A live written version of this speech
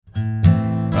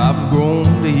I've grown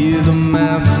to hear the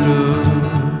master.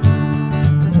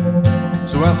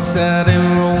 So I sat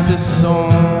and wrote this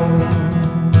song.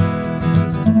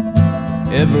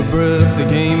 Every breath that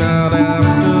came out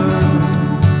after,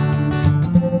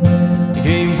 it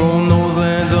came from those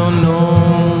lands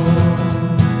unknown.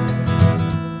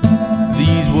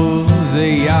 These words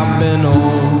I've been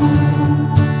on,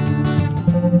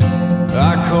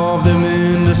 I carved them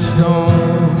into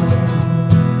stone.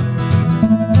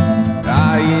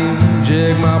 I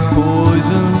inject my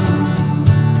poison.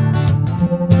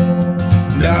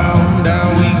 Down,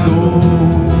 down we go.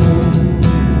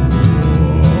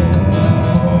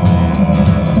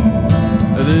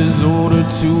 There's order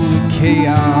to the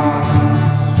chaos,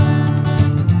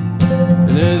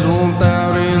 and there's